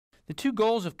The two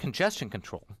goals of congestion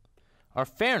control are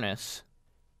fairness,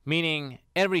 meaning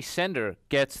every sender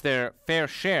gets their fair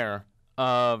share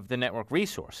of the network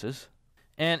resources,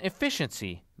 and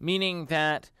efficiency, meaning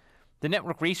that the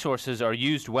network resources are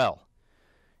used well.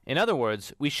 In other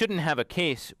words, we shouldn't have a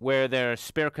case where there's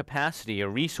spare capacity or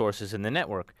resources in the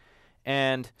network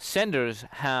and senders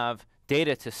have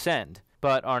data to send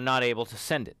but are not able to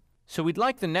send it. So we'd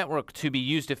like the network to be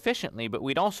used efficiently, but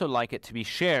we'd also like it to be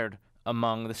shared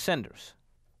among the senders.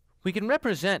 We can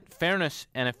represent fairness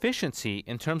and efficiency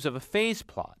in terms of a phase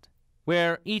plot,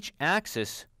 where each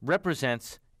axis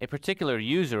represents a particular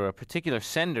user or a particular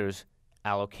sender's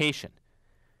allocation.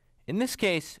 In this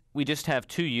case, we just have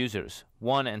two users,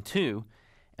 1 and 2,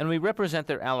 and we represent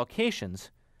their allocations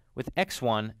with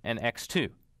x1 and x2.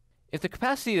 If the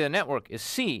capacity of the network is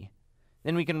C,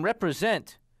 then we can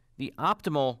represent the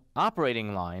optimal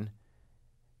operating line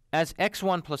as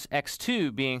x1 plus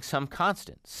x2 being some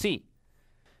constant, C.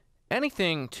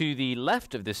 Anything to the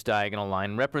left of this diagonal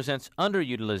line represents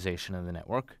underutilization of the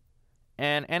network,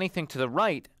 and anything to the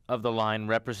right of the line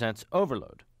represents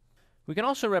overload. We can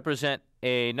also represent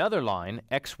another line,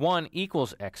 x1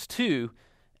 equals x2,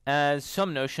 as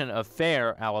some notion of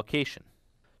fair allocation.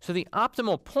 So the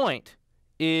optimal point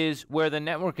is where the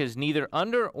network is neither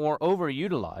under or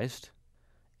overutilized,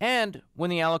 and when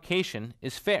the allocation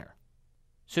is fair.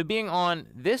 So being on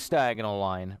this diagonal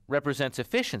line represents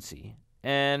efficiency,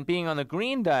 and being on the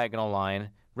green diagonal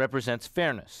line represents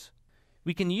fairness.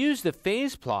 We can use the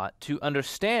phase plot to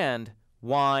understand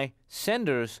why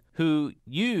senders who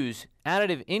use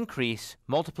additive increase,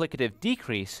 multiplicative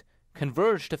decrease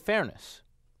converge to fairness.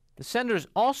 The senders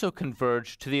also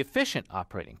converge to the efficient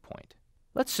operating point.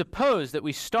 Let's suppose that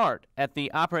we start at the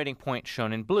operating point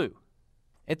shown in blue.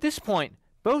 At this point,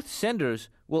 both senders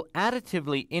will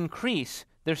additively increase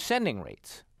their sending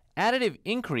rates. Additive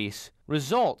increase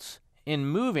results in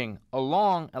moving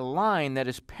along a line that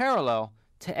is parallel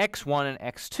to x1 and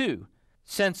x2,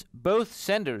 since both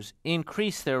senders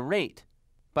increase their rate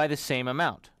by the same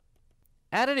amount.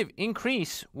 Additive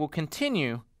increase will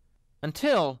continue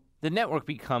until the network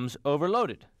becomes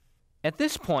overloaded. At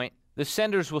this point, the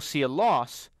senders will see a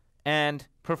loss and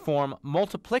perform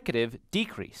multiplicative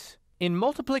decrease. In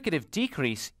multiplicative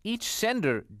decrease, each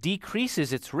sender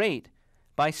decreases its rate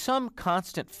by some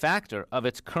constant factor of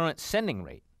its current sending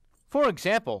rate. For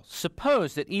example,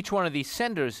 suppose that each one of these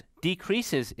senders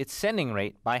decreases its sending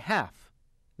rate by half.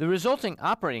 The resulting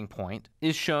operating point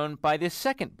is shown by this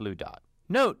second blue dot.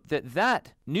 Note that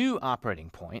that new operating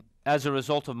point, as a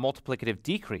result of multiplicative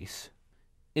decrease,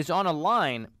 is on a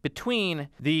line between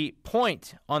the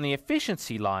point on the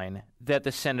efficiency line that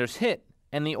the senders hit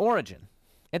and the origin.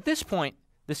 At this point,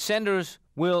 the senders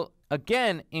will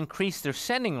again increase their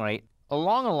sending rate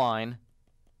along a line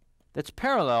that's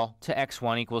parallel to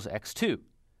x1 equals x2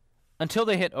 until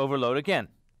they hit overload again,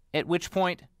 at which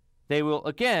point they will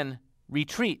again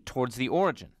retreat towards the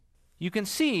origin. You can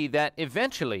see that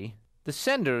eventually the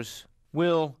senders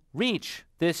will reach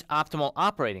this optimal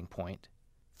operating point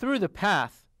through the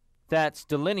path that's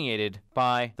delineated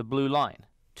by the blue line.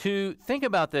 To think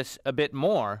about this a bit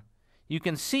more, you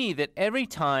can see that every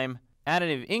time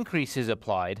additive increase is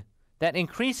applied, that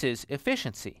increases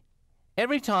efficiency.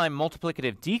 Every time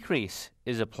multiplicative decrease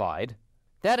is applied,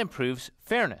 that improves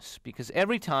fairness, because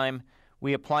every time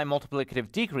we apply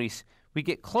multiplicative decrease, we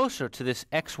get closer to this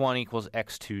x1 equals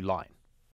x2 line.